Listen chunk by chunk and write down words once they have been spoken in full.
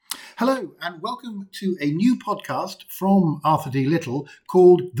Hello, and welcome to a new podcast from Arthur D. Little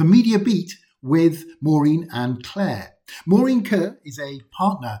called The Media Beat with Maureen and Claire. Maureen Kerr is a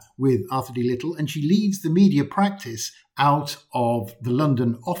partner with Arthur D. Little, and she leads the media practice out of the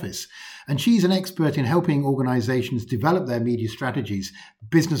London office. And she's an expert in helping organisations develop their media strategies,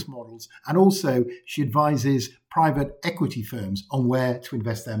 business models, and also she advises private equity firms on where to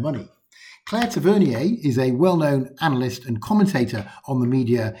invest their money. Claire Tavernier is a well-known analyst and commentator on the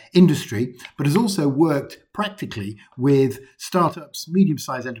media industry, but has also worked practically with startups,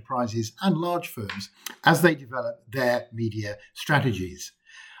 medium-sized enterprises and large firms as they develop their media strategies.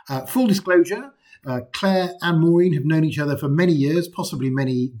 Full disclosure, Claire and Maureen have known each other for many years, possibly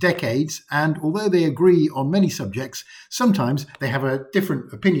many decades, and although they agree on many subjects, sometimes they have a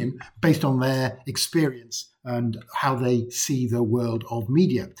different opinion based on their experience and how they see the world of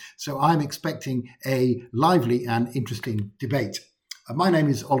media. So I'm expecting a lively and interesting debate. My name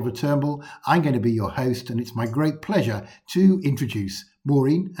is Oliver Turnbull. I'm going to be your host, and it's my great pleasure to introduce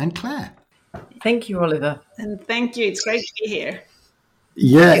Maureen and Claire. Thank you, Oliver. And thank you. It's great to be here.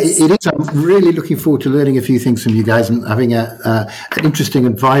 Yeah, it is. I'm really looking forward to learning a few things from you guys and having an interesting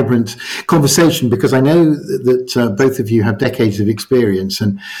and vibrant conversation, because I know that both of you have decades of experience,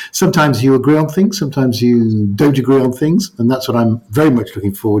 and sometimes you agree on things, sometimes you don't agree on things, and that's what I'm very much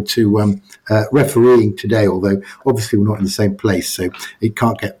looking forward to refereeing today, although obviously we're not in the same place, so it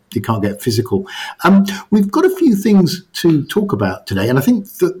can't get physical. We've got a few things to talk about today, and I think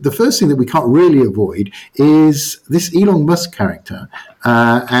the first thing that we can't really avoid is this Elon Musk character,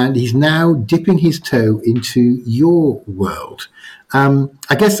 and he's now dipping his toe into your world.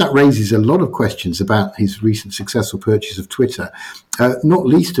 I guess that raises a lot of questions about his recent successful purchase of Twitter, not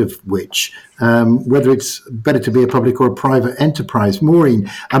least of which whether it's better to be a public or a private enterprise. Maureen,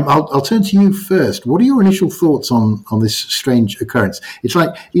 I'll turn to you first. What are your initial thoughts on this strange occurrence? It's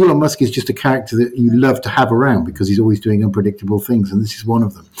like Elon Musk is just a character that you love to have around because he's always doing unpredictable things, and this is one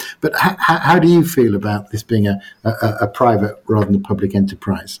of them. But how do you feel about this being a private rather than a public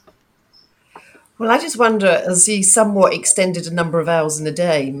enterprise? Well, I just wonder, as he somewhat extended a number of hours in a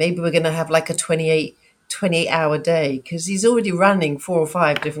day, maybe we're going to have like a 28-hour day, because he's already running 4 or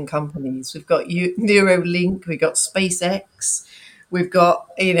 5 different companies. We've got Neuralink, we've got SpaceX, we've got,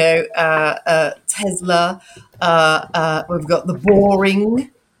 Tesla, we've got the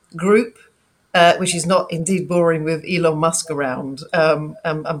Boring Group, which is not indeed boring with Elon Musk around.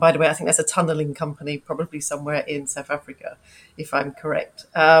 And by the way, I think that's a tunneling company, probably somewhere in South Africa, if I'm correct.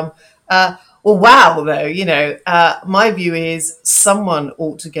 Well, wow, though, my view is someone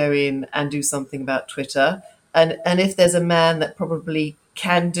ought to go in and do something about Twitter. And if there's a man that probably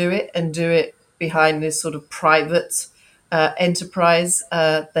can do it and do it behind this sort of private enterprise,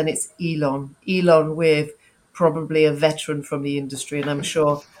 then it's Elon. Elon with probably a veteran from the industry. And I'm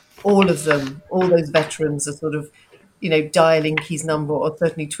sure all those veterans are sort of, dialing his number or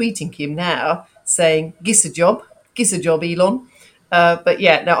certainly tweeting him now saying, "Giss a job, Elon." But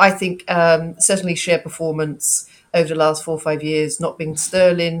yeah, no, I think certainly share performance over the last 4 or 5 years not being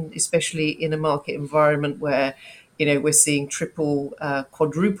sterling, especially in a market environment where, we're seeing triple,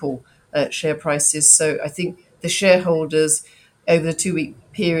 quadruple share prices. So I think the shareholders over the 2-week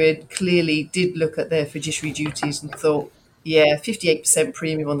period clearly did look at their fiduciary duties and thought, yeah, 58%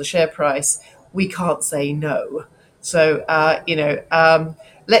 premium on the share price, we can't say no. So,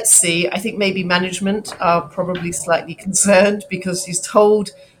 let's see. I think maybe management are probably slightly concerned because he's told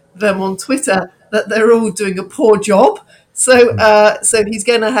them on Twitter that they're all doing a poor job. So he's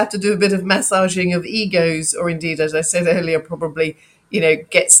going to have to do a bit of massaging of egos, or indeed, as I said earlier, probably,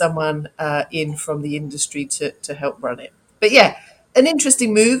 get someone in from the industry to help run it. But yeah, an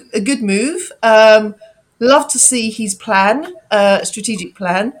interesting move, a good move. Love to see his plan, strategic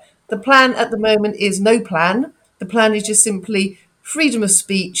plan. The plan at the moment is no plan. The plan is just simply freedom of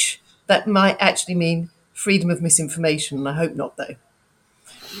speech. That might actually mean freedom of misinformation. I hope not, though.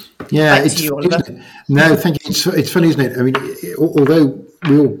 Yeah, Back to you, Oliver. No, thank you. It's funny, isn't it? I mean, although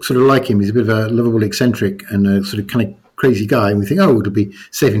we all sort of like him, he's a bit of a lovable eccentric and a sort of kind of crazy guy, and we think, oh, it'll be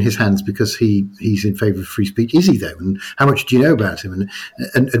safe in his hands because he's in favour of free speech. Is he, though? And how much do you know about him?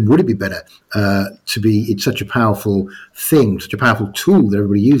 And would it be better to be? It's such a powerful thing, such a powerful tool that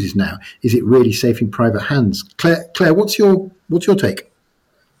everybody uses now. Is it really safe in private hands? Claire, what's your take?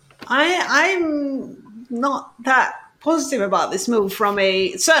 I'm not that positive about this move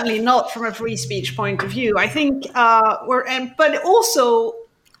certainly not from a free speech point of view. I think but also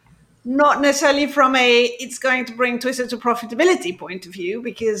not necessarily from it's going to bring Twitter to profitability point of view,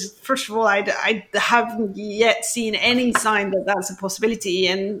 because first of all, I haven't yet seen any sign that that's a possibility.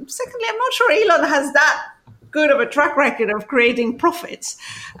 And secondly, I'm not sure Elon has that good of a track record of creating profits.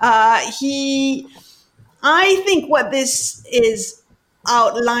 I think what this is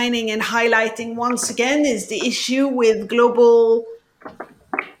outlining and highlighting once again is the issue with global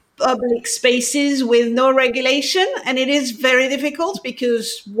public spaces with no regulation. And it is very difficult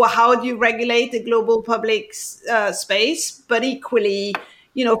because how do you regulate a global public space? But equally,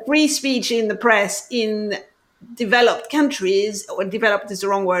 free speech in the press in developed countries, or developed is the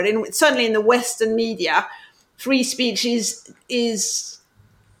wrong word, certainly in the Western media, free speech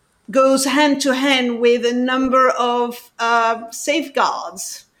goes hand to hand with a number of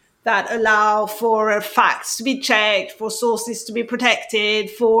safeguards that allow for facts to be checked, for sources to be protected,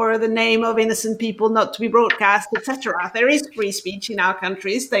 for the name of innocent people not to be broadcast, etc. There is free speech in our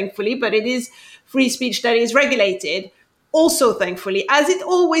countries, thankfully, but it is free speech that is regulated. Also, thankfully, as it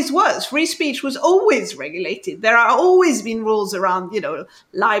always was, free speech was always regulated. There are always been rules around,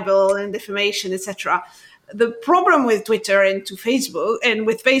 libel and defamation, etc. The problem with Twitter and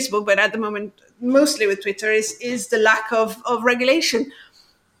with Facebook, but at the moment, mostly with Twitter, is the lack of regulation.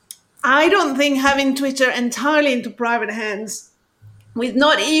 I don't think having Twitter entirely into private hands, with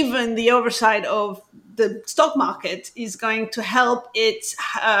not even the oversight of the stock market, is going to help it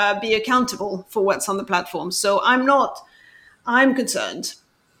be accountable for what's on the platform. So I'm concerned.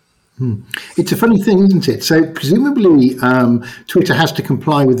 It's a funny thing, isn't it? So presumably Twitter has to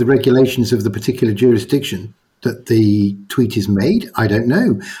comply with the regulations of the particular jurisdiction that the tweet is made. I don't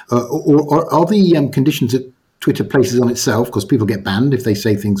know. Or are the conditions that Twitter places on itself, because people get banned if they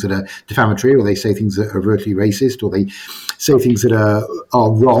say things that are defamatory, or they say things that are overtly racist, or they say things that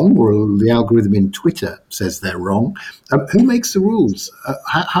are wrong, or the algorithm in Twitter says they're wrong. Who makes the rules?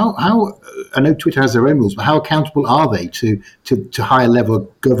 How I know Twitter has their own rules, but how accountable are they to higher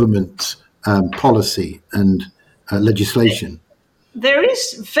level government policy and legislation? There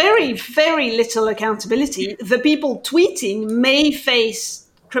is very, very little accountability. The people tweeting may face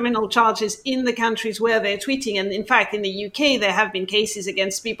criminal charges in the countries where they're tweeting. And in fact, in the UK, there have been cases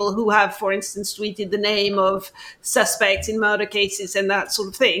against people who have, for instance, tweeted the name of suspects in murder cases and that sort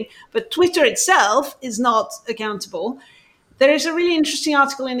of thing. But Twitter itself is not accountable. There is a really interesting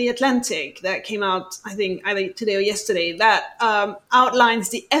article in The Atlantic that came out, I think today or yesterday, that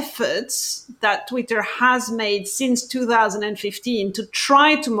outlines the efforts that Twitter has made since 2015 to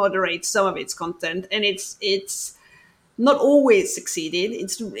try to moderate some of its content. And it's not always succeeded.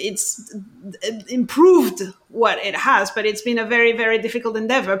 It's improved what it has, but it's been a very, very difficult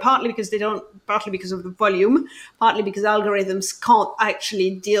endeavor, partly because of the volume, partly because algorithms can't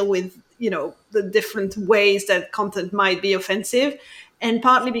actually deal with, the different ways that content might be offensive, and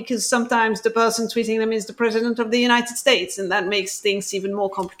partly because sometimes the person tweeting them is the president of the United States, and that makes things even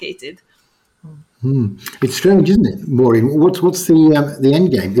more complicated. It's strange, isn't it, Maureen? What's the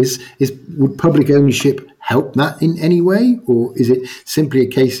end game? Would public ownership help that in any way, or is it simply a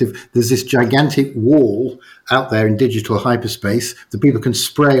case of there's this gigantic wall out there in digital hyperspace that people can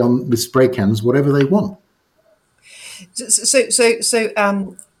spray on with spray cans whatever they want? So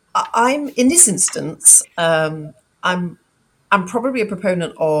I'm in this instance. I'm probably a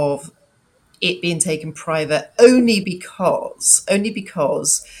proponent of it being taken private only because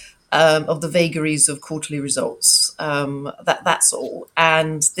of the vagaries of quarterly results. That's all.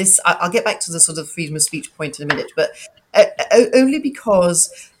 And this, I'll get back to the sort of freedom of speech point in a minute, but only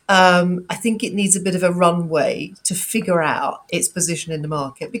because I think it needs a bit of a runway to figure out its position in the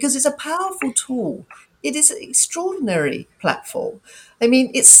market, because it's a powerful tool. It is an extraordinary platform. I mean,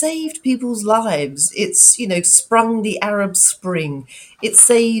 it saved people's lives. It's, sprung the Arab Spring. It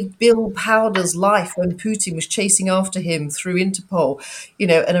saved Bill Powder's life when Putin was chasing after him through Interpol,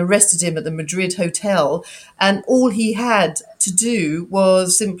 and arrested him at the Madrid hotel. And all he had to do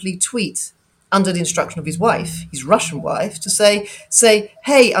was simply tweet under the instruction of his wife, his Russian wife, to say,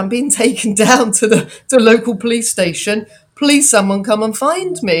 hey, I'm being taken down to the local police station. Please, someone come and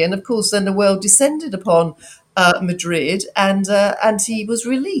find me. And of course, then the world descended upon Madrid, and he was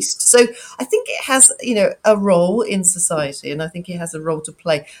released. So I think it has, a role in society, and I think it has a role to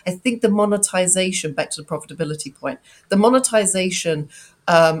play. I think the monetization, back to the profitability point, the monetization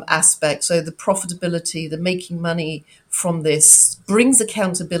aspect, so the profitability, the making money from this, brings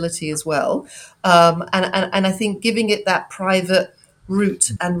accountability as well. And I think giving it that private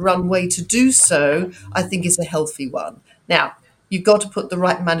route and runway to do so, I think is a healthy one. Now, you've got to put the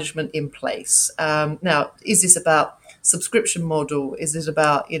right management in place. Now, is this about subscription model? Is it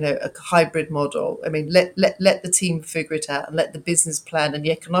about, a hybrid model? I mean, let the team figure it out, and let the business plan and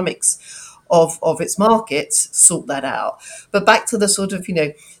the economics of its markets sort that out. But back to the sort of,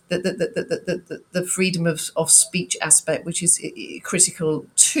 the freedom of speech aspect, which is critical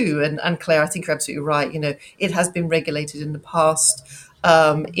too. And Claire, I think you're absolutely right. It has been regulated in the past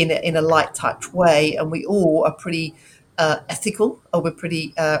in a light touch way, and we all are pretty ethical, or we're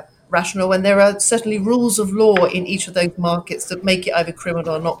pretty rational, and there are certainly rules of law in each of those markets that make it either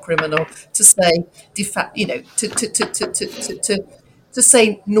criminal or not criminal to say to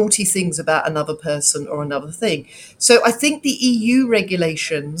say naughty things about another person or another thing. So I think the EU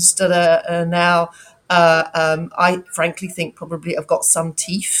regulations that are now, I frankly think probably have got some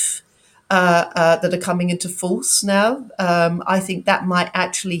teeth that are coming into force now. I think that might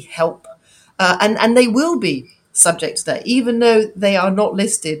actually help, and they will be subject to that. Even though they are not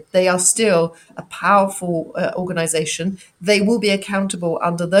listed, they are still a powerful organization. They will be accountable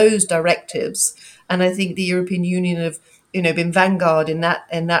under those directives, and I think the European Union have been vanguard in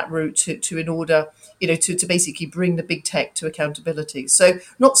that route to in order to basically bring the big tech to accountability. So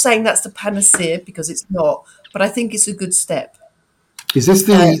not saying that's the panacea, because it's not, but I think it's a good step. Is this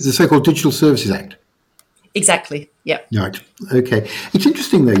the so-called Digital Services Act? Exactly. Yeah. Right. Okay. It's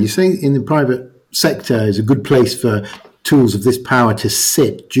interesting though. You say in the private sector is a good place for tools of this power to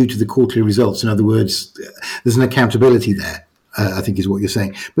sit due to the quarterly results. In other words, there's an accountability there, I think is what you're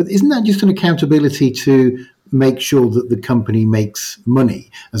saying. But isn't that just an accountability to make sure that the company makes money,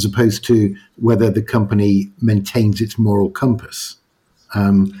 as opposed to whether the company maintains its moral compass?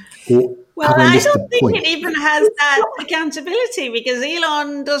 Well, I don't think it even has that accountability, because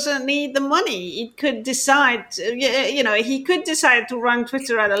Elon doesn't need the money. He could decide, he could decide to run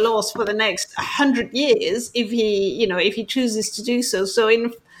Twitter at a loss for the next 100 years if he chooses to do so.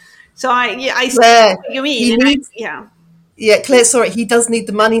 I see what you mean. Yeah, Claire, sorry, he does need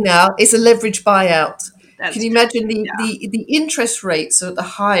the money now. It's a leverage buyout. Can you imagine the interest rates are at the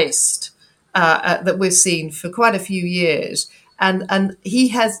highest that we've seen for quite a few years? And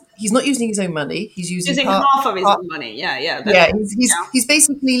he's not using his own money. He's using half of his own money. He's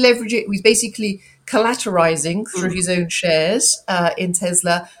basically leveraging. He's basically collateralizing through his own shares in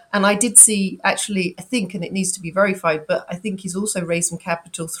Tesla. And I did see, actually, I think, and it needs to be verified, but I think he's also raised some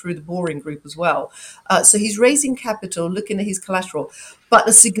capital through the Boring Group as well. So he's raising capital, looking at his collateral. But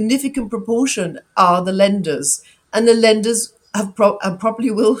a significant proportion are the lenders, and the lenders have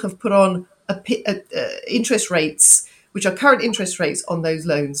probably will have put on interest rates, which are current interest rates on those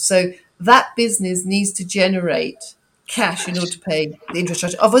loans. So that business needs to generate cash in order to pay the interest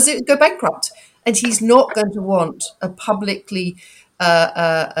charge. Otherwise, it would go bankrupt. And he's not going to want a public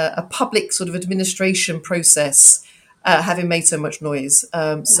sort of administration process having made so much noise.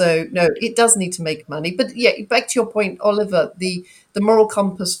 So no, it does need to make money. But yeah, back to your point, Oliver, the moral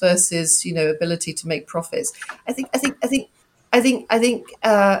compass versus ability to make profits. I think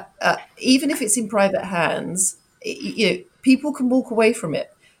even if it's in private hands, people can walk away from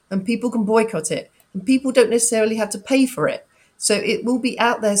it, and people can boycott it, and people don't necessarily have to pay for it. So it will be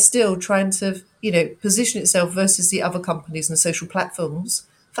out there still trying to, position itself versus the other companies and the social platforms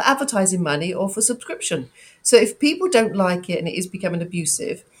for advertising money or for subscription. So if people don't like it and it is becoming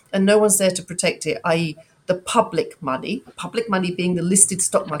abusive and no one's there to protect it, i.e. the public money being the listed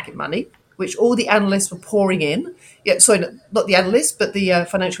stock market money, which all the analysts were pouring in. Not the analysts, but the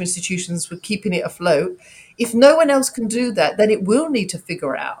financial institutions were keeping it afloat. If no one else can do that, then it will need to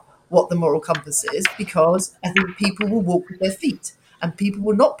figure out what the moral compass is, because I think people will walk with their feet, and people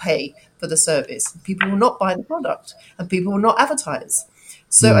will not pay for the service, people will not buy the product, and people will not advertise.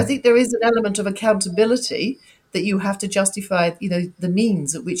 So I think there is an element of accountability that you have to justify, the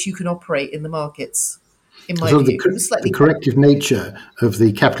means at which you can operate in the markets. In my view, the corrective nature of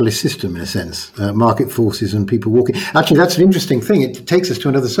the capitalist system, in a sense, market forces and people walking. Actually, that's an interesting thing. It takes us to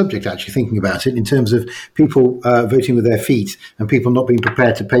another subject, actually, thinking about it in terms of people voting with their feet and people not being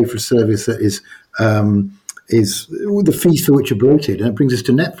prepared to pay for a service that is the fees for which are bloated. And it brings us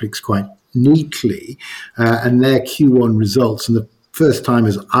to Netflix quite neatly and their Q1 results. And the first time,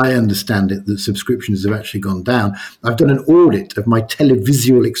 as I understand it, that subscriptions have actually gone down. I've done an audit of my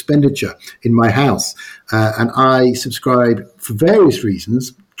televisual expenditure in my house, and I subscribe for various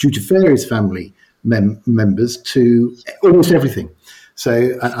reasons, due to various family members, to almost everything.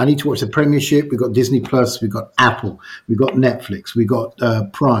 So I need to watch the Premiership. We've got Disney Plus, we've got Apple, we've got Netflix, we've got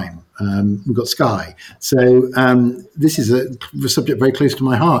Prime, we've got Sky. So this is a subject very close to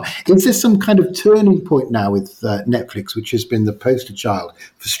my heart. Is there some kind of turning point now with Netflix, which has been the poster child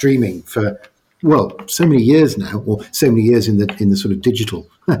for streaming for, so many years now, or so many years in the sort of digital,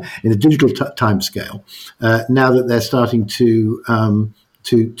 in the digital time scale, now that they're starting to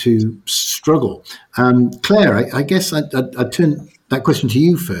struggle? Claire, I guess I'd turn that question to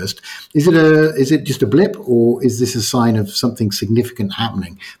you first. Is it just a blip, or is this a sign of something significant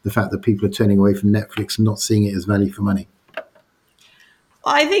happening? The fact that people are turning away from Netflix and not seeing it as value for money.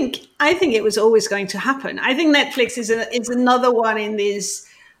 I think it was always going to happen. I think Netflix is another one in this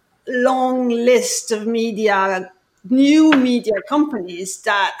long list of new media companies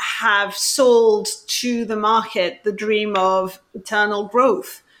that have sold to the market the dream of eternal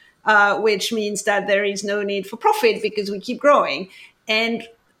growth, which means that there is no need for profit because we keep growing. And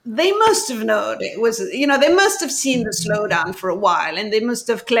they must have known it was, they must have seen the slowdown for a while, and they must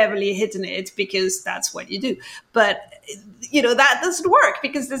have cleverly hidden it, because that's what you do. But that doesn't work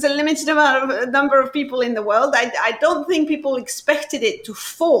because there's a limited number of people in the world. I don't think people expected it to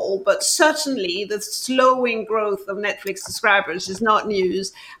fall, but certainly the slowing growth of Netflix subscribers is not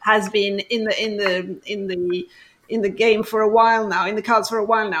news. Has been in the game for a while now, in the cards for a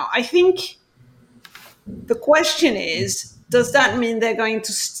while now. I think the question is, does that mean they're going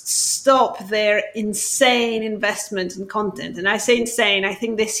to stop their insane investment in content? And I say insane, I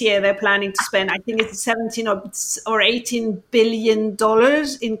think this year they're planning to spend, I think it's 17 or 18 billion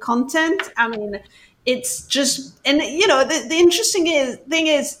dollars in content. I mean, it's just, and the interesting thing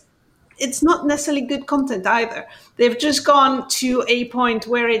is, it's not necessarily good content either. They've just gone to a point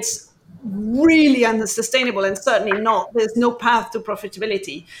where it's really unsustainable, and certainly there's no path to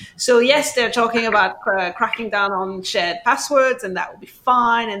profitability. So yes, they're talking about cracking down on shared passwords, and that will be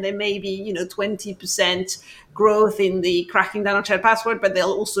fine, and there may be 20% growth in the cracking down on shared password, but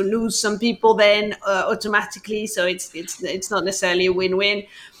they'll also lose some people then automatically, so it's not necessarily a win-win.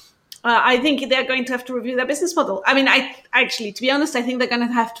 I think they're going to have to review their business model. I mean, to be honest, I think they're going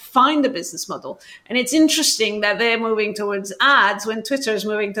to have to find a business model. And it's interesting that they're moving towards ads when Twitter is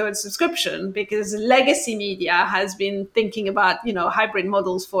moving towards subscription, because legacy media has been thinking about, hybrid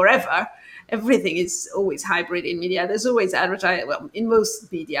models forever. Everything is always hybrid in media. There's always advertising. Well, in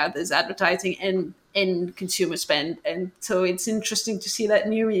most media, there's advertising and consumer spend. And so it's interesting to see that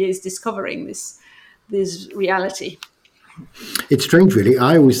New Year is discovering this reality. It's strange, really.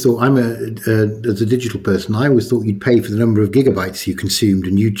 I always thought, as a digital person, I always thought you'd pay for the number of gigabytes you consumed,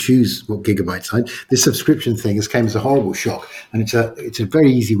 and you choose what gigabytes. This subscription thing has came as a horrible shock, and it's a very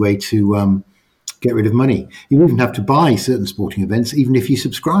easy way to get rid of money. You even have to buy certain sporting events, even if you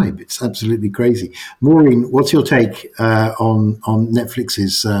subscribe. It's absolutely crazy. Maureen, what's your take on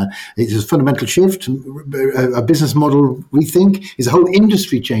Netflix's? It's a fundamental shift, a business model rethink. Is the whole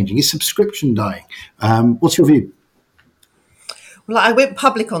industry changing? Is subscription dying? What's your view? Well, I went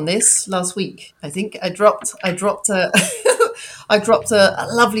public on this last week. I think I dropped a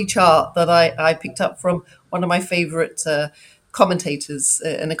lovely chart that I picked up from one of my favourite commentators,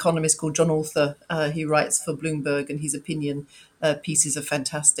 an economist called John Author. He writes for Bloomberg, and his opinion pieces are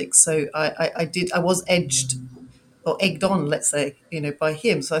fantastic. So I was egged on, let's say, by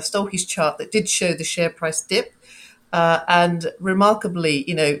him. So I stole his chart that did show the share price dip, and remarkably,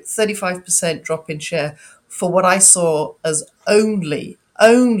 35% drop in share for what I saw as only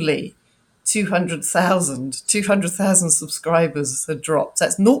 200,000 subscribers had dropped.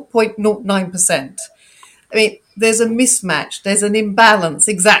 That's 0.09%. I mean, there's a mismatch. There's an imbalance.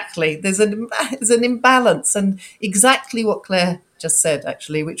 Exactly. There's an imbalance, and exactly what Claire just said,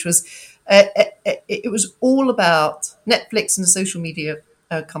 actually, which was it was all about Netflix and the social media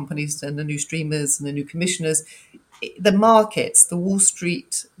companies and the new streamers and the new commissioners. The markets, the Wall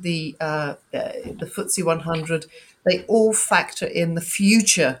Street, the FTSE 100, they all factor in the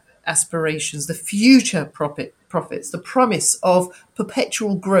future aspirations, the future profits, the promise of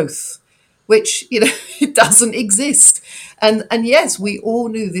perpetual growth, which it doesn't exist. And yes, we all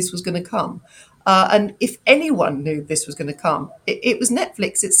knew this was going to come. And if anyone knew this was going to come, it was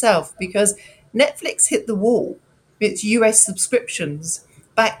Netflix itself, because Netflix hit the wall with its US subscriptions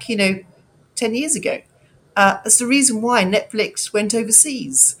back 10 years ago. That's the reason why Netflix went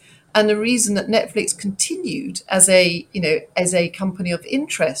overseas, and the reason that Netflix continued as a company of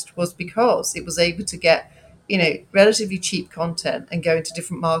interest was because it was able to get relatively cheap content and go into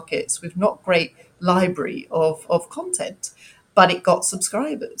different markets with not great library of content, but it got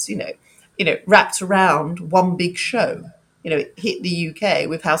subscribers. Wrapped around one big show. It hit the UK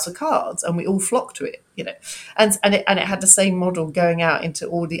with House of Cards, and we all flocked to it. And it had the same model going out into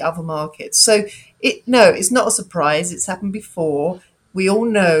all the other markets. So it's not a surprise. It's happened before. We all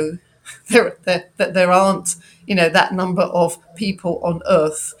know that there aren't that number of people on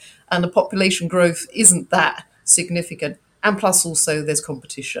Earth, and the population growth isn't that significant. And plus, also there's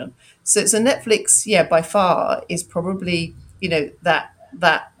competition. So Netflix, by far, is probably that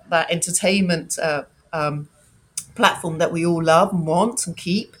entertainment platform that we all love and want and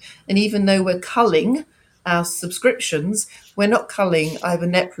keep. And even though we're culling our subscriptions, we're not culling either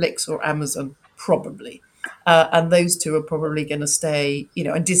Netflix or Amazon, probably. And those two are probably going to stay,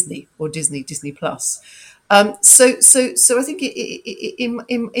 and Disney or Disney Plus. So I think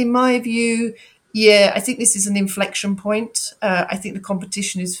in my view, I think this is an inflection point. I think the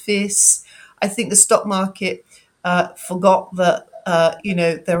competition is fierce. I think the stock market forgot that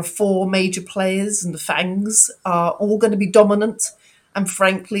there are four major players, and the FANGs are all going to be dominant. And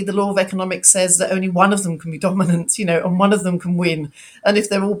frankly, the law of economics says that only one of them can be dominant, and one of them can win. And if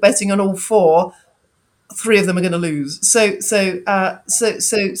they're all betting on all four, three of them are going to lose. So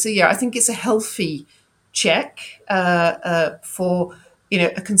yeah, I think it's a healthy check for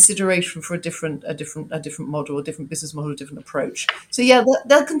a consideration for a different model, a different business model, a different approach. So yeah,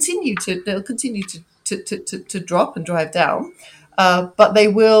 they'll continue to drop and drive down, but they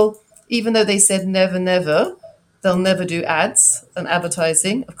will, even though they said never, never. They'll never do ads and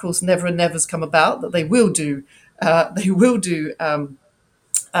advertising. Of course, never and never's come about that they will do. Ads,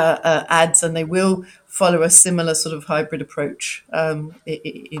 and they will follow a similar sort of hybrid approach. In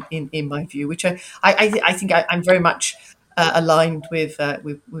my view, which I think I'm very much aligned with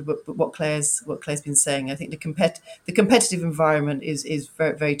what Claire's been saying. I think the competitive environment is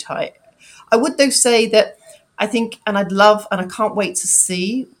very, very tight. I would though say that I think, and I can't wait to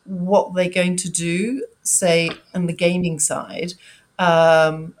see what they're going to do, say, on the gaming side,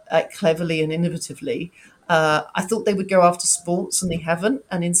 cleverly and innovatively. I thought they would go after sports, and they haven't.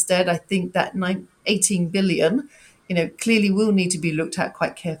 And instead, I think that 18 billion, clearly will need to be looked at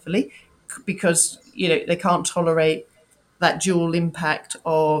quite carefully, because they can't tolerate that dual impact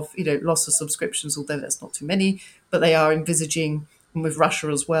of loss of subscriptions, although that's not too many. But they are envisaging. And with Russia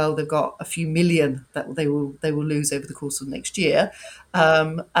as well, they've got a few million that they will lose over the course of next year.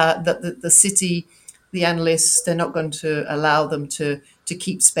 That the city, the analysts, they're not going to allow them to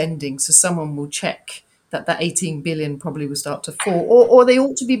keep spending. So someone will check that 18 billion probably will start to fall, or they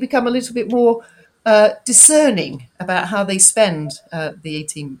ought to become a little bit more discerning about how they spend the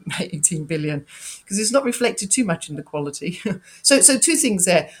 18 billion, because it's not reflected too much in the quality. So two things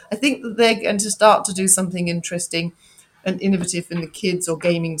there. I think that they're going to start to do something interesting and innovative in the kids or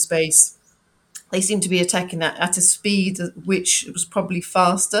gaming space. They seem to be attacking that at a speed which was probably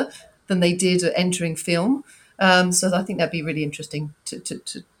faster than they did at entering film. So I think that'd be really interesting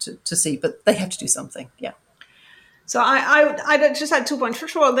to see. But they have to do something, yeah. So I just had 2 points.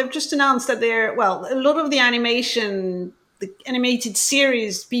 First of all, they've just announced that a lot of the animated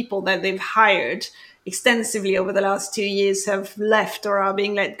series people that they've hired extensively over the last 2 years have left or are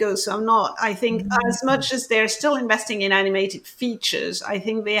being let go. So I think as much as they're still investing in animated features, I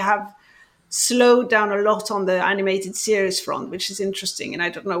think they have slowed down a lot on the animated series front, which is interesting. And I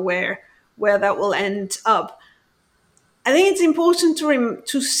don't know where that will end up. I think it's important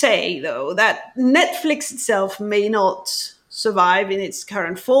to say, though, that Netflix itself may not survive in its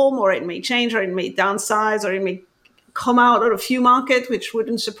current form, or it may change, or it may downsize, or it may come out of a few markets, which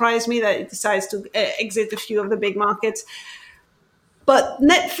wouldn't surprise me that it decides to exit a few of the big markets. But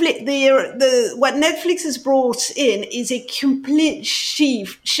Netflix, what Netflix has brought in is a complete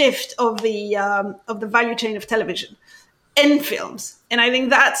shift of the value chain of television and films, and I think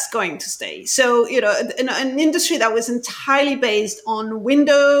that's going to stay. So an industry that was entirely based on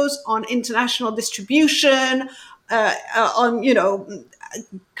windows, on international distribution, on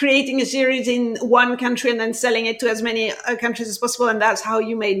creating a series in one country and then selling it to as many countries as possible, and that's how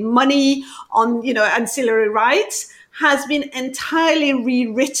you made money on ancillary rights, has been entirely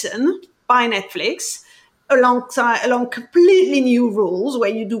rewritten by Netflix along completely new rules, where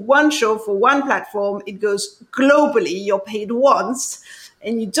you do one show for one platform, it goes globally, you're paid once,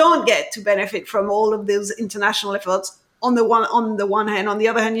 and you don't get to benefit from all of those international efforts. On the one hand, on the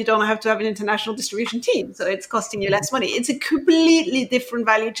other hand, you don't have to have an international distribution team, so it's costing you less money. It's a completely different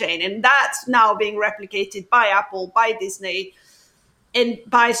value chain, and that's now being replicated by Apple, by Disney, and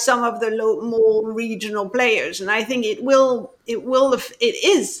by some of the more regional players. And I think it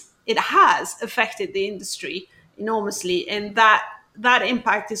has affected the industry enormously, and that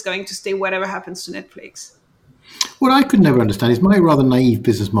impact is going to stay whatever happens to Netflix. What I could never understand is my rather naive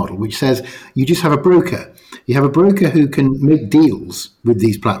business model, which says you just have a broker. You have a broker who can make deals with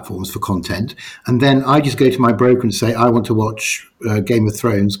these platforms for content, and then I just go to my broker and say, I want to watch Game of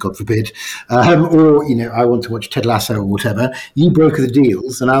Thrones, God forbid, or I want to watch Ted Lasso or whatever. You broker the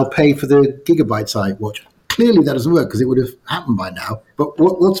deals, and I'll pay for the gigabytes I watch. Clearly, that doesn't work, because it would have happened by now. But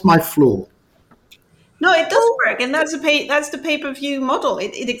what's my flaw? No, it does work, and that's the pay-per-view model.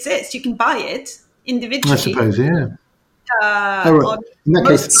 It exists. You can buy it individually. I suppose, yeah.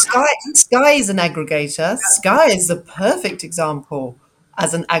 Sky is an aggregator. Sky is the perfect example.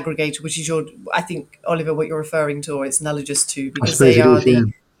 as an aggregator, which is I think, Oliver, what you're referring to, or it's analogous to, because suppose they it are is,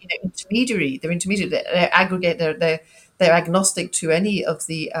 the yeah. intermediary. They're intermediate. They're aggregate. They're agnostic to any of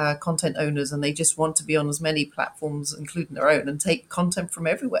the content owners, and they just want to be on as many platforms, including their own, and take content from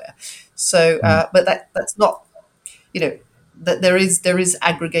everywhere. So, but that's not, that there is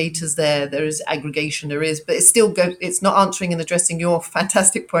aggregators there is aggregation, but it's not answering and addressing your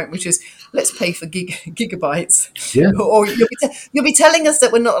fantastic point, which is let's pay for gigabytes. Yeah. Or you'll be telling us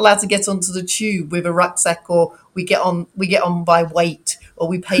that we're not allowed to get onto the tube with a rucksack, or we get on by weight, or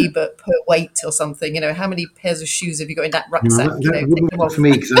we pay per weight or something. How many pairs of shoes have you got in that rucksack? That wouldn't work for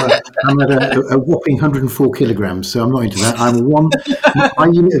me, because I'm at a whopping 104 kilograms, so I'm not into that. My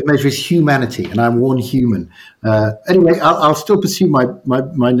unit of measure is humanity, and I'm one human. Anyway, I'll still pursue my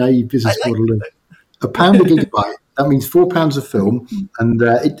naive business model of £1 a gigabyte. That means £4 of film, and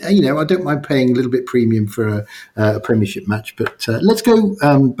I don't mind paying a little bit premium for a Premiership match. But let's go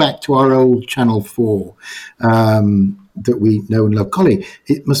back to our old Channel 4 that we know and love. Collie,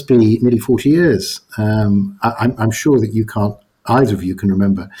 it must be nearly 40 years. I'm sure that either of you can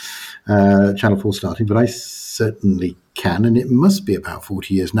remember Channel 4 starting, but I certainly can, and it must be about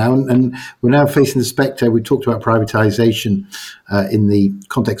 40 years now. And we're now facing the spectre. We talked about privatization in the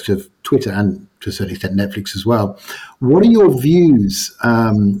context of Twitter and, to a certain extent, Netflix as well. What are your views?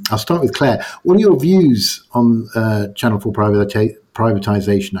 I'll start with Claire. What are your views on Channel 4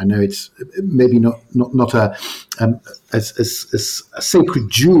 privatization? I know it's maybe not as a sacred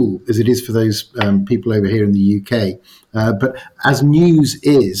jewel as it is for those people over here in the UK. But as news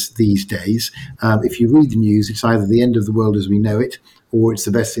is these days, if you read the news, it's either the end of the world as we know it, or it's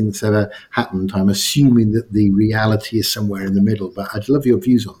the best thing that's ever happened. I'm assuming that the reality is somewhere in the middle, but I'd love your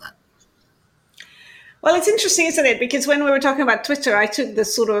views on that. Well, it's interesting, isn't it? Because when we were talking about Twitter, I took the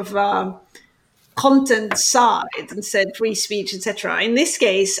sort of content side and said free speech, etc. In this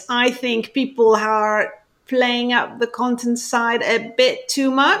case, I think people are playing up the content side a bit too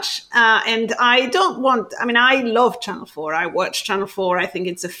much. And I love Channel 4. I watch Channel 4. I think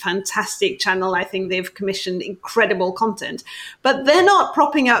it's a fantastic channel. I think they've commissioned incredible content. But they're not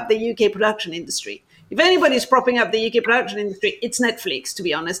propping up the UK production industry. If anybody's propping up the UK production industry, it's Netflix, to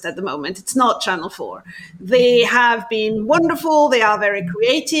be honest, at the moment. It's not Channel 4. They have been wonderful. They are very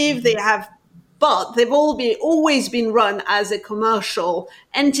creative. But they've always been run as a commercial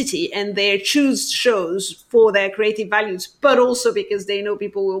entity, and they choose shows for their creative values, but also because they know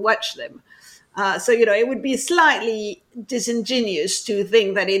people will watch them. So it would be slightly disingenuous to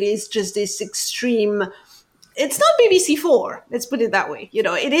think that it is just this extreme. It's not BBC4. Let's put it that way.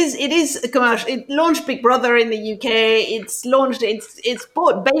 It is a commercial. It launched Big Brother in the UK. It's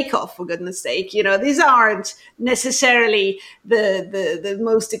bought Bake Off, for goodness sake. These aren't necessarily the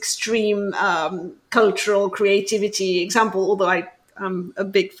most extreme cultural creativity example, although I am a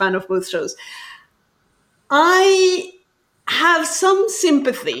big fan of both shows. I have some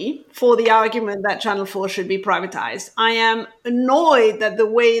sympathy for the argument that Channel 4 should be privatized. I am annoyed that the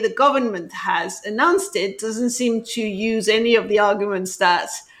way the government has announced it doesn't seem to use any of the arguments that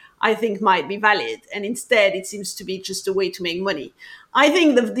I think might be valid. And instead, it seems to be just a way to make money. I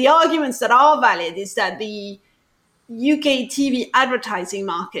think the arguments that are valid is that the UK TV advertising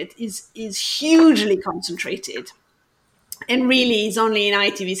market is hugely concentrated, and really is only in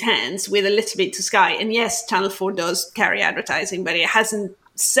ITV's hands with a little bit to Sky. And yes, Channel 4 does carry advertising, but it hasn't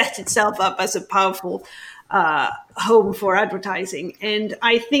set itself up as a powerful home for advertising. And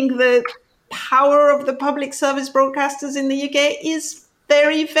I think the power of the public service broadcasters in the UK is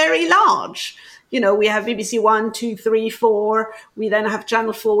very, very large. We have BBC 1, 2, 3, 4. We then have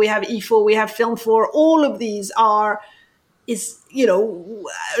Channel 4. We have E4. We have Film 4. All of these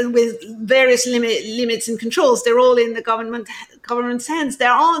with various limits and controls. They're all in the government's hands. There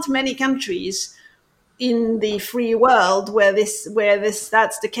aren't many countries in the free world where that's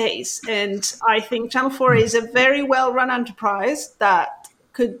the case. And I think Channel 4 is a very well-run enterprise that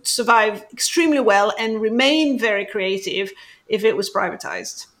could survive extremely well and remain very creative if it was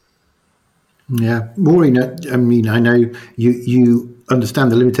privatized. Yeah, Maureen, I know you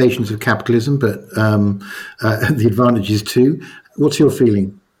understand the limitations of capitalism, but the advantages too. What's your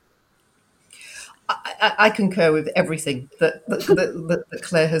feeling? I concur with everything that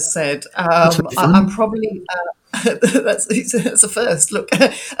Claire has said. I'm probably that's a first look,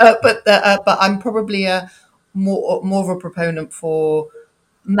 but I'm probably more of a proponent for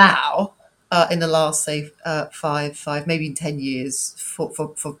now. In the last, say, 5, maybe 10 years for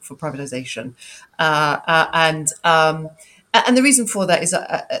privatization, and the reason for that is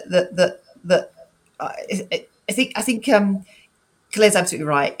that I think Claire's absolutely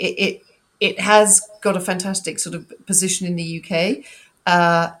right. It has got a fantastic sort of position in the UK,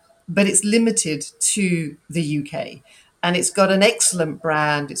 but it's limited to the UK. And it's got an excellent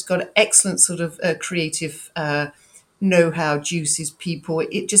brand. It's got an excellent sort of creative know-how, juices, people.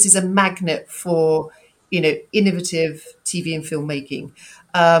 It just is a magnet for, innovative TV and filmmaking.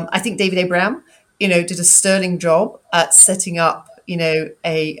 I think David Abraham, did a sterling job at setting up,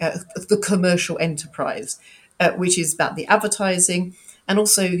 the commercial enterprise, which is about the advertising. And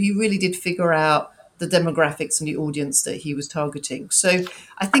also he really did figure out the demographics and the audience that he was targeting. So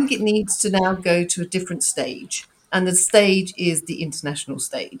I think it needs to now go to a different stage. And the stage is the international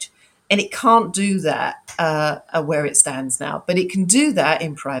stage. And it can't do that where it stands now, but it can do that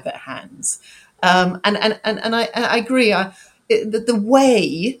in private hands. And I agree. The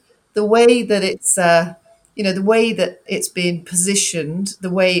way that it's the way that it's been positioned, the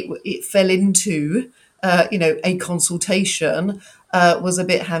way it fell into a consultation was a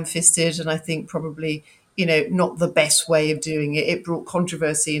bit ham-fisted, and I think probably not the best way of doing it. It brought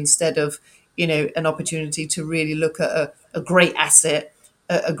controversy instead of an opportunity to really look at a great asset,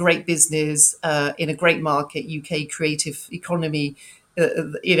 a great business in a great market, UK creative economy,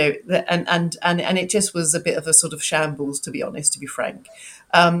 and it just was a bit of a sort of shambles, to be honest, to be frank.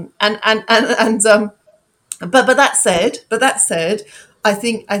 But that said, I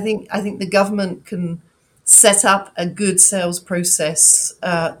think the government can set up a good sales process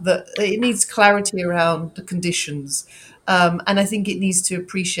that it needs clarity around the conditions. And I think it needs to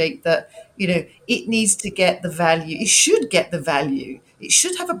appreciate that, it needs to get the value. It should get the value. It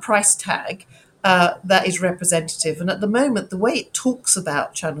should have a price tag that is representative. And at the moment, the way it talks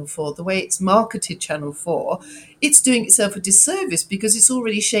about Channel 4, the way it's marketed Channel 4, it's doing itself a disservice because it's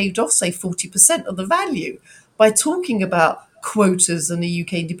already shaved off, say, 40% of the value by talking about quotas in the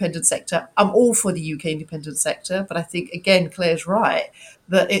UK independent sector. I'm all for the UK independent sector, but I think, again, Claire's right,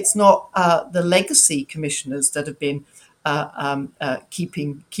 that it's not the legacy commissioners that have been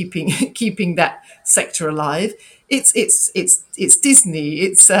keeping that sector alive. It's Disney,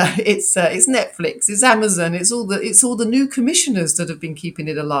 it's Netflix, it's Amazon, it's all the new commissioners that have been keeping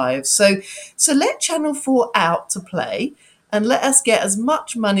it alive. So let Channel 4 out to play, and let us get as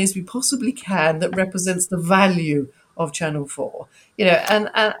much money as we possibly can that represents the value of Channel 4. And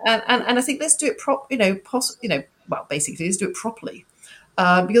I think let's do it basically let's do it properly.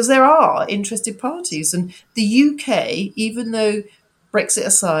 Because there are interested parties, and the UK, even though Brexit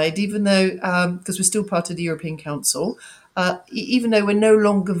aside, even though because we're still part of the European Council, even though we're no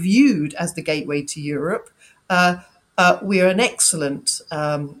longer viewed as the gateway to Europe, we are an excellent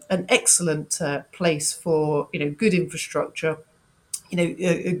place for good infrastructure,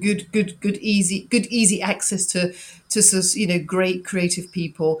 a good easy access to great creative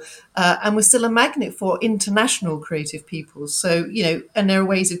people, and we're still a magnet for international creative people. So and there are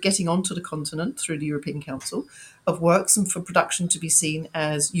ways of getting onto the continent through the European Council of Works, and for production to be seen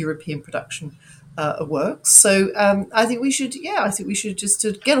as European production of works. So I think we should just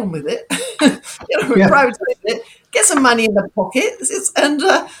get on with it, privatize it, get some money in the pocket, and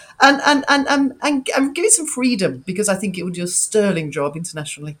give it some freedom, because I think it would do a sterling job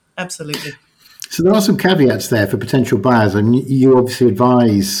internationally. Absolutely. So there are some caveats there for potential buyers, and you obviously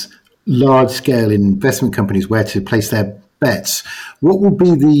advise large-scale investment companies where to place their bets. What would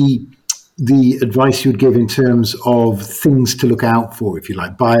be the advice you would give in terms of things to look out for, if you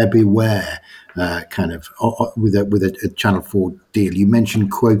like, buyer beware, kind of with a Channel 4 deal? You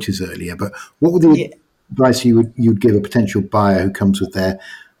mentioned quotas earlier, but what would the advice you'd give a potential buyer who comes with their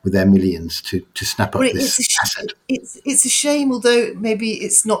millions to snap up this asset? It's a shame, although maybe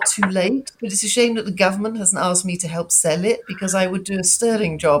it's not too late, but it's a shame that the government hasn't asked me to help sell it, because I would do a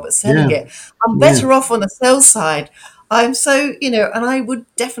sterling job at selling it. I'm better off on the sell side. I'm so, and I would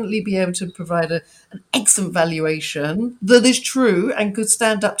definitely be able to provide an excellent valuation that is true and could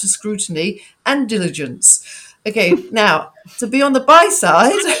stand up to scrutiny and diligence. Okay, now, to be on the buy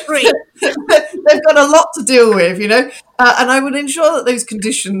side, they've got a lot to deal with, and I would ensure that those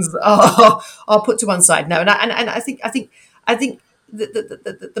conditions are put to one side. Now, and I think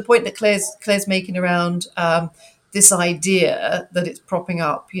the point that Claire's making around this idea that it's propping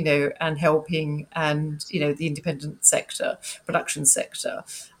up, and helping, and the independent sector, production sector,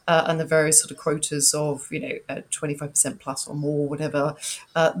 and the various sort of quotas of 25% plus or more, whatever.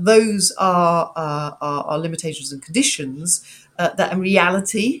 Those are limitations and conditions that in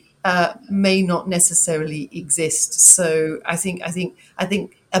reality may not necessarily exist. So I think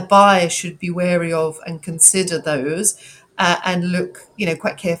a buyer should be wary of and consider those. And look,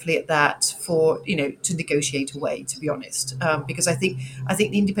 quite carefully at that for, to negotiate away, to be honest, because I think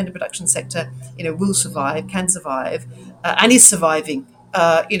the independent production sector, will survive, can survive, and is surviving,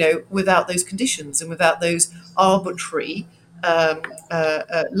 without those conditions and without those arbitrary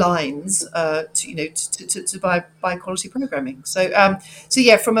lines to buy quality programming. So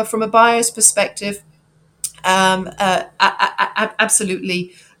yeah, from a buyer's perspective,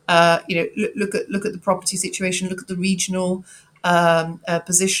 absolutely. Look at the property situation, look at the regional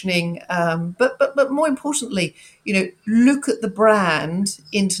positioning, but more importantly, look at the brand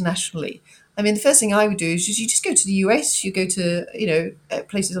internationally. I mean, the first thing I would do is you just go to the US, you go to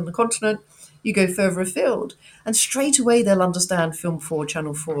places on the continent, you go further afield, and straight away they'll understand Film 4,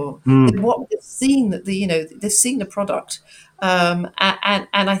 Channel 4. What they've seen, they've seen the product, and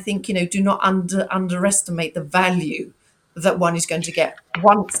I think do not underestimate the value that one is going to get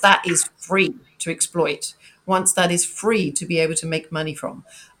once that is free to exploit, once that is free to be able to make money from,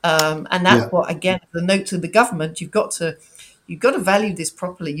 and that's what, again, the note to the government: you've got to value this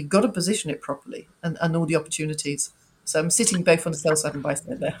properly, you've got to position it properly, and all the opportunities. So I'm sitting both on the sell side and buy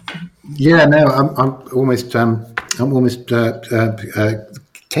side there. Yeah, no, I'm almost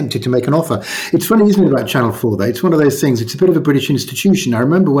tempted to make an offer. It's funny, isn't it, about Channel 4, though? It's one of those things. It's a bit of a British institution. I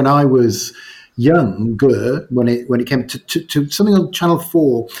remember when I was younger, when it came to something on Channel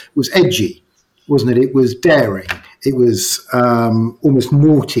 4 was edgy, wasn't it? It was daring. It was almost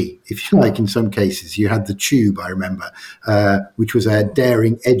naughty, if you like, in some cases. You had The Tube, I remember, which was a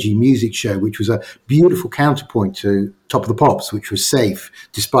daring, edgy music show, which was a beautiful counterpoint to Top of the Pops, which was safe,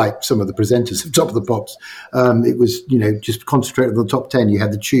 despite some of the presenters of Top of the Pops. It was, just concentrated on the top 10. You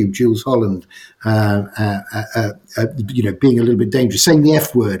had The Tube, Jules Holland, being a little bit dangerous, saying the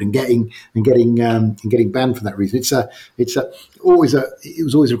F word and getting banned for that reason. It was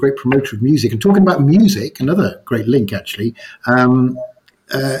always a great promoter of music. And talking about music, another great link actually.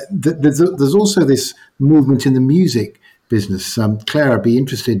 There's also this movement in the music business. Claire, I'd be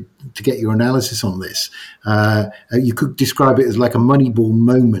interested to get your analysis on this. You could describe it as like a Moneyball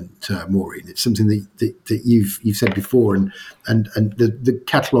moment, Maureen. It's something that you've said before, and the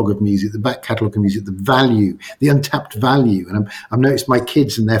catalogue of music, the back catalogue of music, the value, the untapped value. And I've noticed my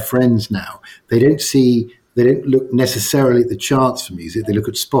kids and their friends now, they don't look necessarily at the charts for music. They look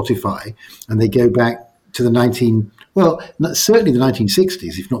at Spotify and they go back to certainly the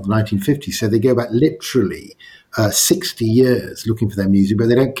 1960s, if not the 1950s. So they go back literally 60 years looking for their music, but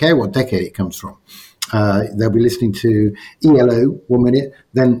they don't care what decade it comes from. They'll be listening to ELO 1 minute,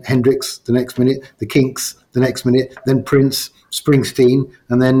 then Hendrix the next minute, the Kinks the next minute, then Prince, Springsteen,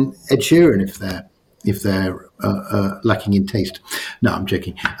 and then Ed Sheeran if they're lacking in taste. No, I'm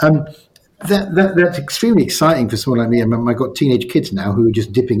joking. That's extremely exciting for someone like me. I've got teenage kids now who are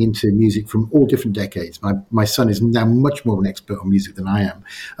just dipping into music from all different decades. My son is now much more of an expert on music than I am.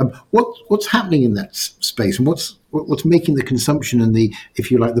 What's happening in that space, and what's making the consumption and the,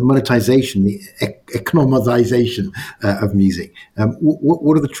 if you like, the monetization, the economization of music?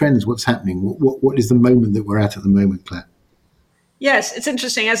 What are the trends? What's happening? What is the moment that we're at the moment, Claire? Yes, it's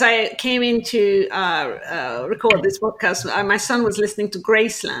interesting. As I came in to record this podcast, my son was listening to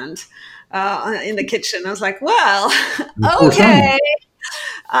Graceland in the kitchen. I was like, well, okay,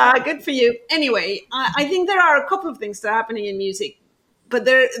 good for you. Anyway, I think there are a couple of things that are happening in music, but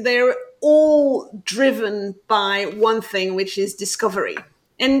they're all driven by one thing, which is discovery.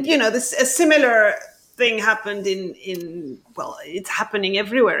 And, a similar thing happened it's happening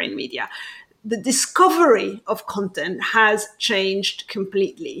everywhere in media. The discovery of content has changed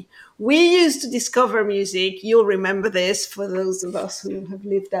completely. We used to discover music, you'll remember this for those of us who have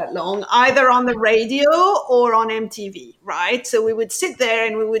lived that long, either on the radio or on MTV, right? So we would sit there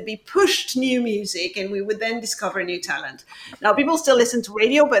and we would be pushed new music and we would then discover new talent. Now, people still listen to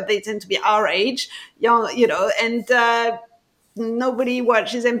radio, but they tend to be our age, young, and nobody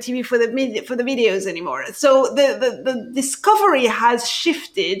watches MTV for the videos anymore. So the discovery has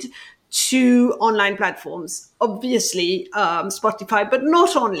shifted to online platforms, obviously Spotify, but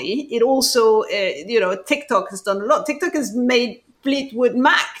not only. It also, TikTok has done a lot. TikTok has made Fleetwood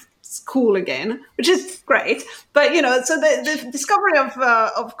Mac cool again, which is great. But so the discovery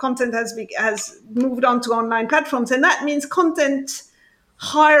of content has moved on to online platforms, and that means content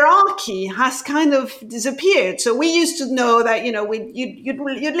hierarchy has kind of disappeared. So we used to know that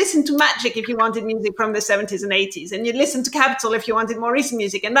you'd listen to Magic if you wanted music from the 70s and 80s, and you'd listen to Capital if you wanted more recent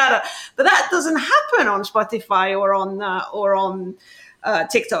music, and that. But that doesn't happen on Spotify or on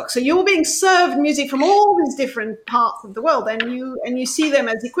TikTok. So you're being served music from all these different parts of the world, and you see them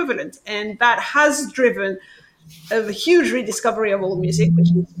as equivalent, and that has driven a huge rediscovery of old music,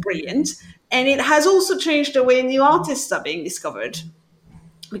 which is brilliant. And it has also changed the way new artists are being discovered,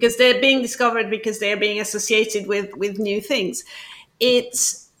 because they're being discovered because they're being associated with new things.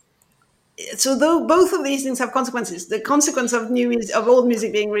 Though both of these things have consequences. The consequence of old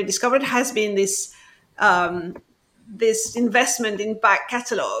music being rediscovered has been this this investment in back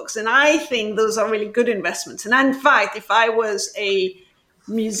catalogs, and I think those are really good investments. And in fact, if I was a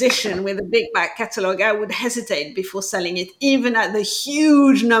musician with a big back catalog, I would hesitate before selling it, even at the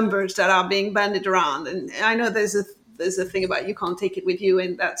huge numbers that are being bandied around. And I know there's a thing about you can't take it with you,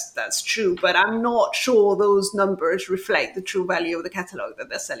 and that's true, but I'm not sure those numbers reflect the true value of the catalog that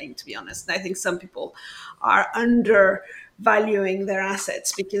they're selling, to be honest. And I think some people are undervaluing their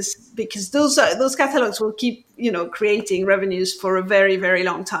assets because those catalogs will keep creating revenues for a very, very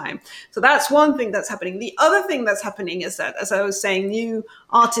long time. So that's one thing that's happening. The other thing that's happening is that, as I was saying, new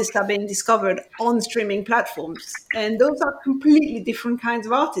artists are being discovered on streaming platforms, and those are completely different kinds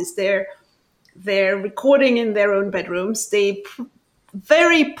of artists. They're recording in their own bedrooms. They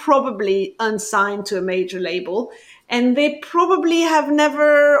very probably unsigned to a major label, and they probably have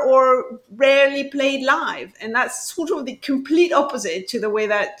never or rarely played live. And that's sort of the complete opposite to the way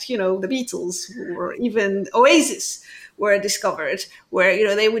that, the Beatles or even Oasis were discovered,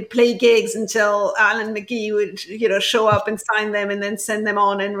 where, they would play gigs until Alan McGee would, show up and sign them and then send them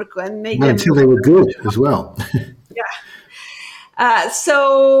on and make them. Until they were good as well. Yeah.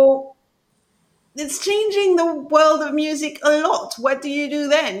 So it's changing the world of music a lot. What do you do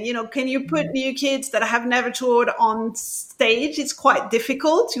then? Can you put new kids that have never toured on stage? It's quite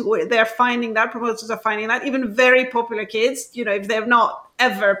difficult. They're finding that, promoters are finding that. Even very popular kids, if they've not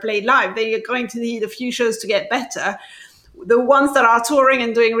ever played live, they are going to need a few shows to get better. The ones that are touring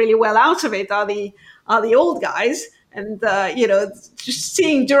and doing really well out of it are the old guys. And, just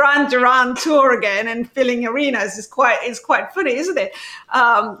seeing Duran Duran tour again and filling arenas is quite funny, isn't it?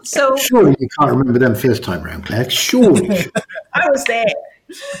 So surely you can't remember them first time round, Claire. Surely. I was there.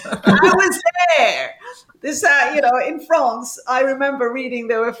 This, in France, I remember reading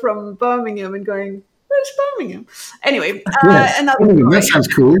they were from Birmingham and going, where's Birmingham? Anyway, that sounds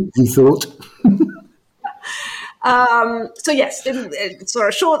cool, you thought. So yes, for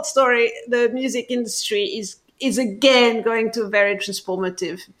a short story, the music industry is again going to a very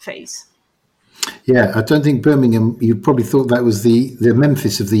transformative phase. Yeah, I don't think Birmingham, you probably thought that was the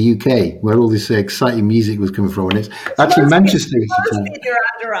Memphis of the UK, where all this exciting music was coming from. And it's actually Manchester.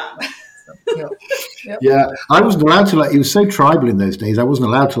 Duran. Yep. Yeah, I wasn't allowed to it was so tribal in those days. I wasn't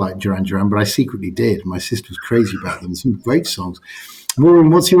allowed to like Duran Duran, but I secretly did. My sister was crazy about them. Some great songs.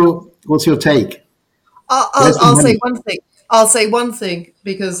 Maureen, what's your take? I'll say one thing. I'll say one thing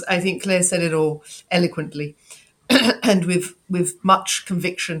because I think Claire said it all eloquently and with much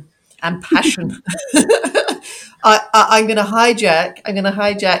conviction and passion. I'm going to hijack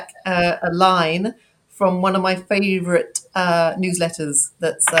a line from one of my favourite newsletters.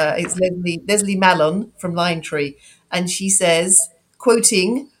 It's Leslie Mallon from LionTree, and she says,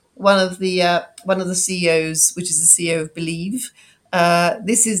 quoting one of the CEOs, which is the CEO of Believe,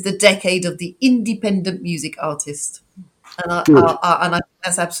 "This is the decade of the independent music artist." And I think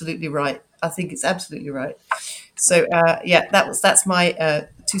that's absolutely right. I think it's absolutely right. So that's my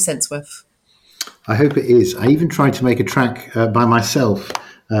 2 cents worth. I hope it is. I even tried to make a track by myself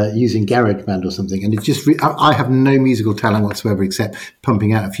using GarageBand or something, and I have no musical talent whatsoever except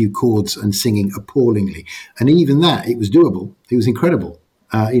pumping out a few chords and singing appallingly. And even that, it was doable. It was incredible.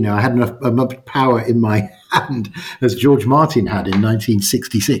 I had enough power in my hand as George Martin had in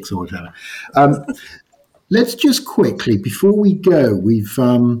 1966 or whatever. Let's just quickly, before we go, we've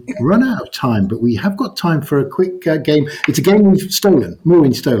run out of time, but we have got time for a quick game. It's a game we've stolen.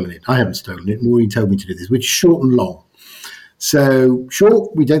 Maureen's stolen it. I haven't stolen it. Maureen told me to do this, which is short and long. So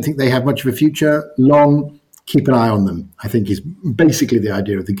short, we don't think they have much of a future. Long, keep an eye on them, I think is basically the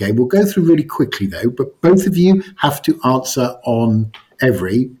idea of the game. We'll go through really quickly, though, but both of you have to answer on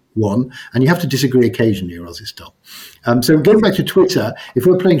every one, and you have to disagree occasionally or else it's dull. So going back to Twitter, if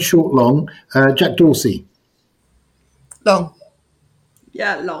we're playing short, long, Jack Dorsey. Long.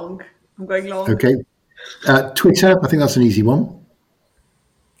 Yeah, long. I'm going long. Okay. Twitter, I think that's an easy one.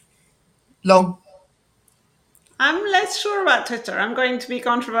 Long. I'm less sure about Twitter. I'm going to be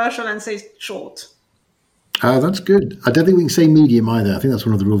controversial and say short. That's good. I don't think we can say medium either. I think that's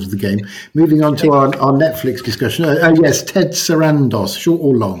one of the rules of the game. Moving on to our Netflix discussion. Yes, Ted Sarandos, short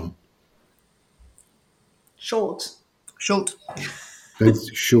or long? Short. Short.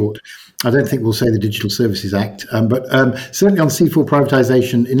 Both short. I don't think we'll say the Digital Services Act, but certainly on C4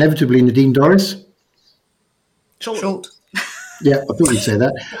 privatisation, inevitably Nadine Dorries. Short. Yeah, I thought you'd say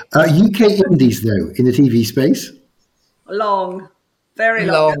that. UK indies, though, in the TV space? Long. Very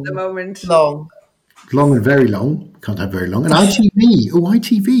long at the moment. Long and very long. Can't have very long. And ITV. Oh,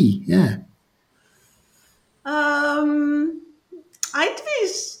 ITV, yeah. ITV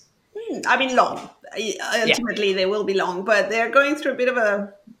is, long. Ultimately, they will be long, but they're going through a bit of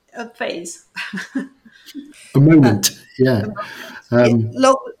a phase. A moment, yeah.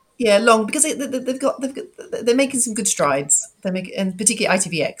 Long because they're making some good strides. And particularly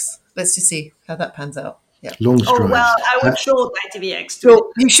ITVX. Let's just see how that pans out. Yeah. Long Oh strides. well, I would short ITVX too.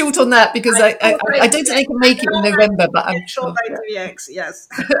 So you short on that because I don't think they can make it in November, but I'm short ITVX. Yes.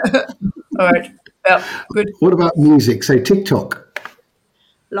 All right. Yeah. Good. What about music? So TikTok.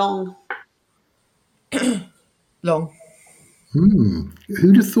 Long. Long.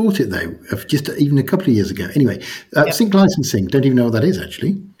 Who'd have thought it though? Of just even a couple of years ago. Anyway, sync licensing. Don't even know what that is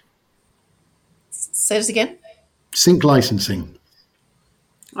actually. Say this again. Sync licensing.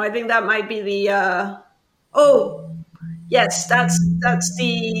 I think that might be the. Oh, yes, that's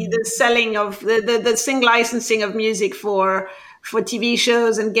the selling of the sync licensing of music for TV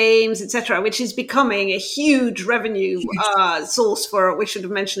shows and games, etc., which is becoming a huge revenue source for. We should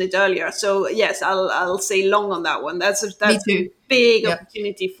have mentioned it earlier. So yes, I'll say long on that one. That's a big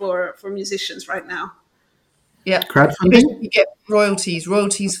opportunity for musicians right now. Yeah, crowdfunding. You get royalties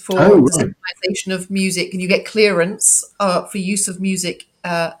for the synchronization of music, and you get clearance for use of music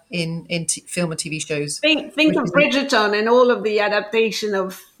in film and TV shows. Think of Bridgerton and all of the adaptation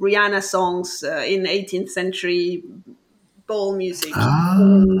of Rihanna songs in 18th century ball music.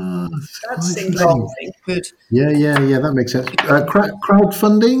 That's interesting. Good. Yeah. That makes sense.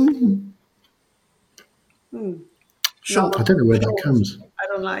 Crowdfunding. Sure. I don't know where that comes. I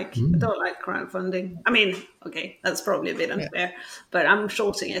don't like crowdfunding. I mean, okay, that's probably a bit unfair, but I'm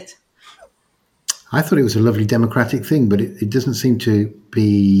shorting it. I thought it was a lovely democratic thing, but it doesn't seem to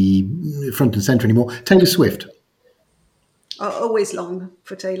be front and center anymore. Taylor Swift. Always long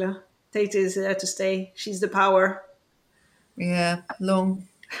for Taylor. Tate is there to stay. She's the power. Yeah, long.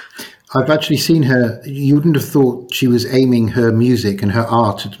 I've actually seen her. You wouldn't have thought she was aiming her music and her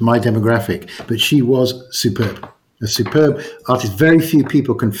art at my demographic, but she was superb. A superb artist. Very few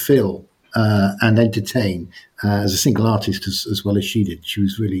people can fill and entertain as a single artist as well as she did. She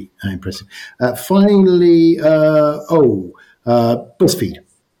was really impressive. Finally, BuzzFeed.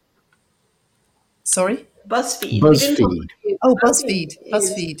 Sorry? BuzzFeed. Oh,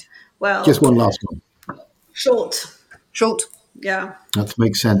 BuzzFeed. Well, just one last one. Short. Yeah. That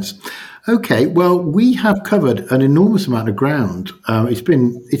makes sense. Okay, well, we have covered an enormous amount of ground. It's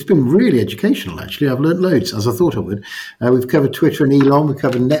been really educational, actually. I've learned loads, as I thought I would. We've covered Twitter and Elon. We've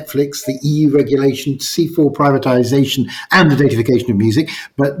covered Netflix, the EU regulation, C4 privatization, and the datafication of music.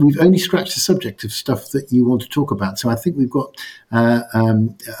 But we've only scratched the subject of stuff that you want to talk about. So I think we've got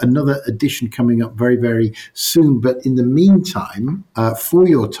another edition coming up very, very soon. But in the meantime, for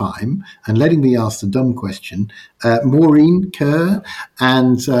your time and letting me ask the dumb question, Maureen Kerr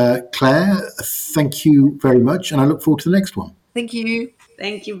and Claire, thank you very much, and I look forward to the next one. Thank you.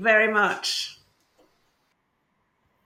 Thank you very much.